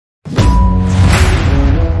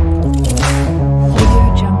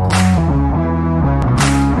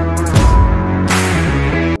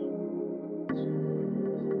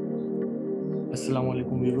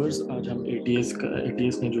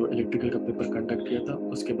ATS ने जो electrical का पेपर कंडक्ट किया था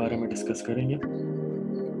उसके बारे में डिस्कस करेंगे।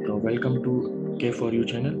 तो वेलकम टू के फॉर यू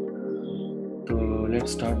चैनल। तो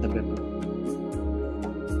लेट्स स्टार्ट द पेपर।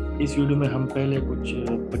 इस वीडियो में हम पहले कुछ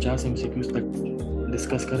 50 MCQs तक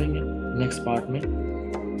डिस्कस करेंगे, नेक्स्ट पार्ट में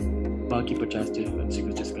बाकी 50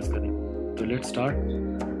 MCQs डिस्कस करेंगे। तो लेट्स स्टार्ट।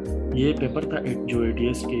 ये पेपर था जो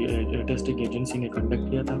ATS की टेस्टिंग एजेंसी ने कंडक्ट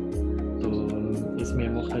किया था। तो इसमें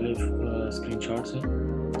मुख्तलिफ स्क्रीनशॉट्स हैं,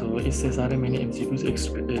 तो इससे सारे मैंने MCQs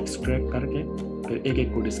एक्सट्रैक्ट करके फिर एक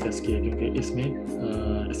एक को डिस्कस किया, क्योंकि इसमें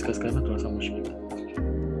डिस्कस करना थोड़ा सा मुश्किल है।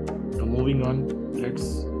 तो moving on, let's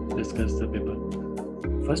discuss the paper.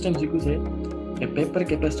 First MCQ है ए paper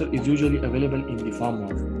capacitor is usually available in the form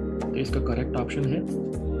of. तो इसका करेक्ट ऑप्शन है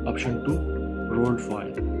option 2 rolled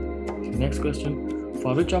foil. Next question,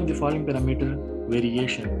 for which of the following parameter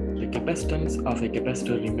variation the capacitance of a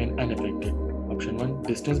capacitor remain unaffected. Option 1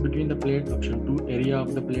 distance between the plate, option 2 area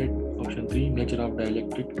of the plate, option 3 nature of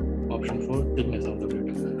dielectric, option 4 thickness of the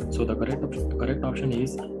plate. So the correct option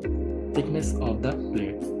is thickness of the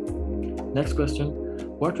plate. Next question,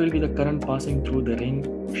 what will be the current passing through the ring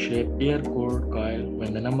shaped air core coil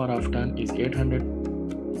when the number of turns is 800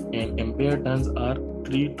 and ampere turns are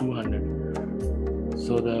 3200?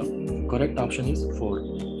 So the correct option is 4.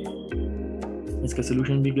 इसका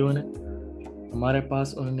solution भी given है। हमारे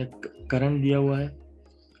पास उन्होंने current दिया हुआ है,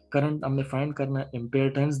 current हमने find करना है, एम्पेयर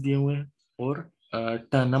टर्न्स दिए हुए हैं और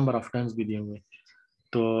नंबर ऑफ टर्न्स भी दिए हुए हैं।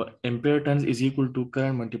 तो ampere turns is equal to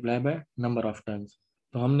current multiply by number of turns.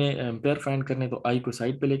 तो हमने एम्पेयर फाइंड करने तो आई को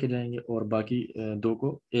साइड पे लेके जाएंगे और बाकी दो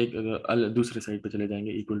को एक दूसरे साइड पे चले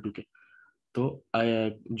जाएंगे इक्वल टू के। तो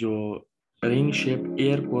जो ring shape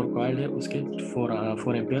air core coil है उसके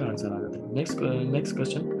 4 एम्पेयर आंसर आ जाता है। Next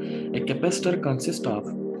question, a capacitor consist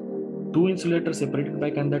of 2 insulators separated by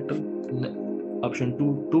conductor, option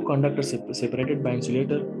 2 conductors separated by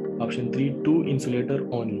insulator, option 3 2 insulator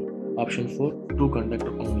only, option 4 2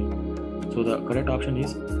 conductor only. So the correct option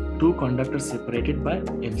is 2 conductors separated by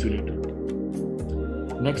insulator.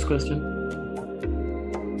 Next question,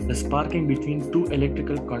 the sparking between 2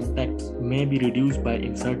 electrical contacts may be reduced by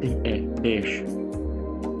inserting a dash.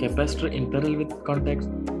 Capacitor in parallel with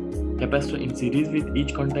contacts, capacitor in series with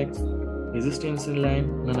each contact, resistance in line,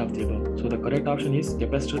 none of the above. So the correct option is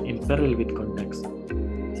capacitor in parallel with contacts.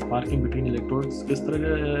 Sparking between electrodes किस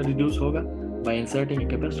तरह reduce होगा? By inserting a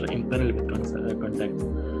capacitor in parallel with contacts.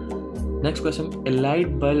 Next question, a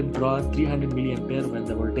light bulb draws 300 milliampere when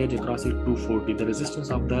the voltage across it 240. The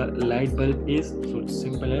resistance of the light bulb is, so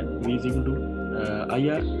simple है, V is equal to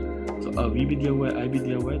IR. So V भी दिया हुआ है, I भी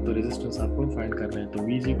दिया हुआ है, तो resistance आपको find करना है। तो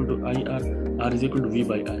V is equal to IR, R is equal to V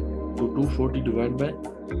by I. तो 240 डिवाइड बाय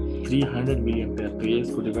 300 मिलीएम्पेयर, तो ये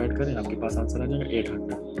इसको डिवाइड करें, आपके पास आंसर आ जाएगा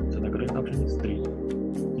 800। So the correct option is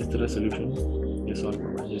 3। इस तरह सॉल्यूशन ये सॉल्व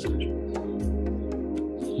करना है ये solution.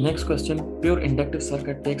 Next question, pure inductive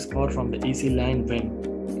circuit takes power from the AC line when.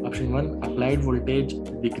 Option 1 applied voltage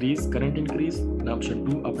decrease current increase, option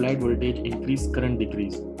 2 applied voltage increase current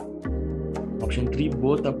decrease, option 3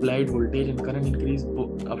 both applied voltage and current increase,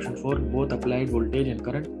 option 4 both applied voltage and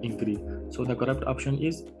current increase. So the correct option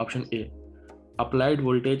is option A, applied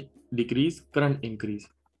voltage decrease current increase.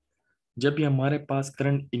 जब भी हमारे पास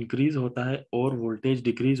current increase होता है और voltage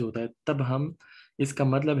decrease होता है तब हम, इसका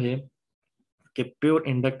मतलब है कि प्योर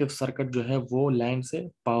इंडक्टिव सर्किट जो है वो लाइन से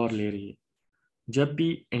पावर ले रही है। जब भी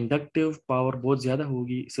इंडक्टिव पावर बहुत ज़्यादा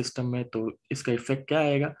होगी सिस्टम में तो इसका इफेक्ट क्या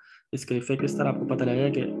आएगा? इसका इफेक्ट इस तरह आपको पता लगेगा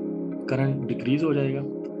कि करंट डिक्रीज हो जाएगा,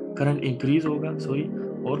 करंट इंक्रीज होगा सॉरी,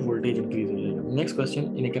 और वोल्टेज इंक्रीज हो जाएगा। Next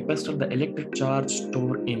question, in a capacitor the electric charge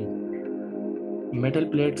store in metal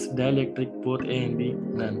plates dielectric both A and B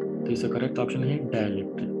none. तो इसका करेक्ट ऑप्शन है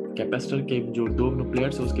डाइलेक्ट्रिक। कैपेसिटर के जो दो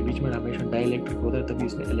प्लेट्स है उसके बीच में हमेशा डाइलेक्ट्रिक होता है, तभी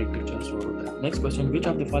इसमें इलेक्ट्रिक चार्ज स्टोर होता है। Next question, which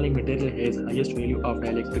of the following material has highest value of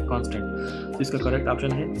dielectric constant. तो इसका करेक्ट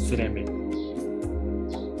ऑप्शन है ceramic.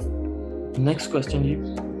 Next question ji,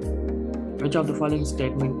 which of the following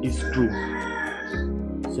statement is true?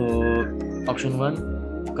 So option 1,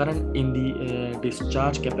 current in the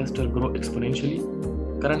discharge capacitor grow exponentially,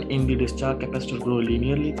 current in the discharge capacitor grow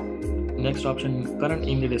linearly. Next option, current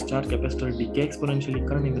in the discharge capacitor decay exponentially,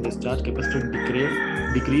 current in the discharge capacitor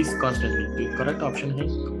decrease constantly. So correct option है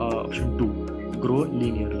option 2, grow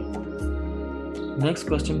linearly. Next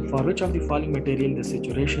question, for which of the following material the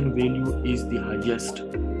saturation value is the highest?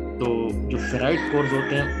 तो जो ferrite course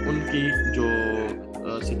होते हैं उनकी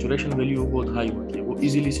जो saturation value बहुत high होती है, वो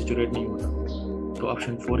इजीली सैचुरेट नहीं होता। तो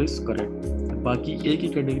ऑप्शन 4 इज करेक्ट। बाकी एक ही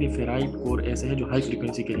कैटेगरी फेराइट कोर ऐसे है जो हाई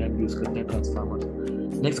फ्रीक्वेंसी के लिए हम यूज करते हैं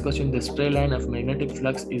transformer. Next question, the straight line of magnetic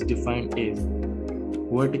flux is defined as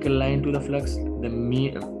vertical line to the flux,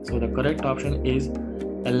 so the correct option is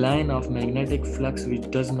a line of magnetic flux which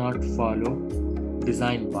does not follow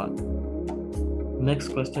design path. Next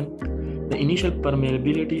question, the initial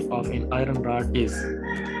permeability of an iron rod is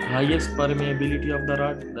highest permeability of the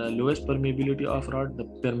rod, the lowest permeability of rod, the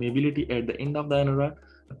permeability at the end of the iron rod,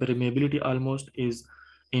 the permeability almost is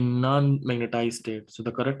in non-magnetized state. So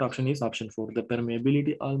the correct option is option 4, the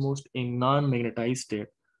permeability almost in non-magnetized state.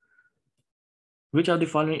 Which of the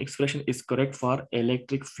following expression is correct for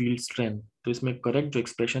electric field strength? तो इसमें correct जो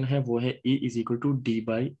expression है वो है E is equal to D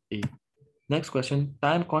by A. Next question,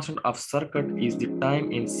 time constant of circuit is the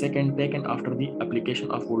time in second taken after the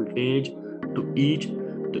application of voltage to each.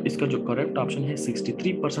 तो इसका जो correct option है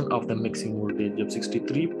 63% of the maximum voltage. जब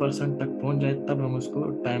 63% तक पहुंच जाए तब हम उसको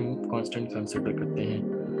time constant consider करते हैं.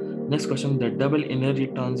 Next question, the double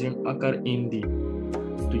energy transient occur in the.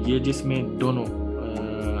 तो ये जिसमें दोनों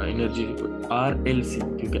एनर्जी RLC,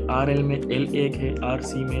 क्योंकि RL में L एक है,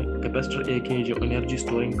 RC में कैपेसिटर एक है, जो एनर्जी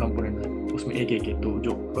स्टोरिंग कंपोनेंट है उसमें एक एक है. तो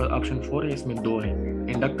जो ऑप्शन 4 है इसमें 2 है,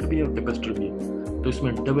 इंडक्टर भी और कैपेसिटर भी है, तो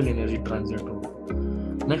इसमें डबल एनर्जी ट्रांजिएंट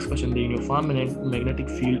होगा. Next question, the uniform magnetic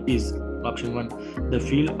field is option 1 the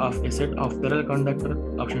field of A set of parallel conductor,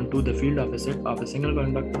 option 2 the field of A set of a single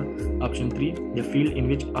conductor, option 3 the field in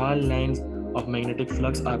which all lines of magnetic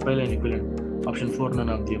flux are parallel and equivalent, option 4 none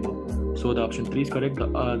of the above. So the option 3 is correct,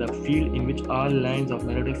 the field in which all lines of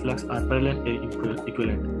magnetic flux are parallel and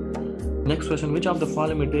equivalent. Next question, which of the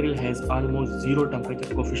following material has almost zero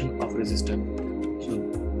temperature coefficient of resistance? So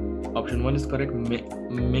option 1 is correct,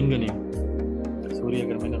 manganese. Sorry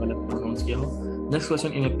अगर मैंने गलत pronounce किया हो. Next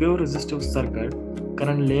question, in a pure resistive circuit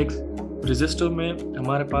current legs, resistor में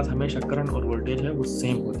हमारे पास हमेशा current और voltage है वो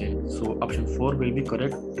सेम होते हैं. So option 4 will be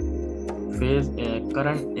correct, phase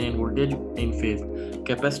current end voltage in phase.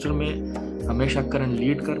 Capacitor में हमेशा करंट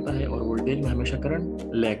लीड करता है और वोल्टेज में हमेशा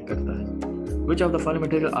करंट लैग करता है. Which of the following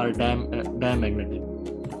material are diamagnetic?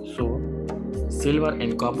 So silver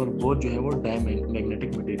and copper both जो है वो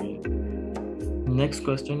diamagnetic material. Next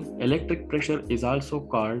question, electric pressure is also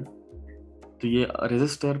called, तो ये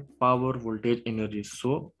resistor power voltage energy.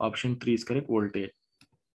 So option 3 is correct, voltage.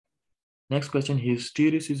 Next question,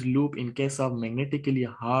 hysteresis loop in case of magnetically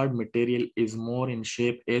hard material is more in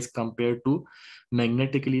shape as compared to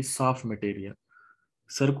magnetically soft material.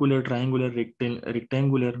 Circular, triangular,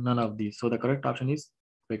 rectangular, none of these. So the correct option is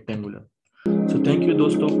rectangular. So thank you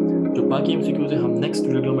दोस्तों. जो बाकी MCQs है हम next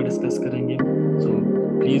video में discuss करेंगे. So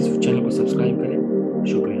please channel को subscribe करें.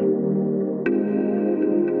 शुक्रिया.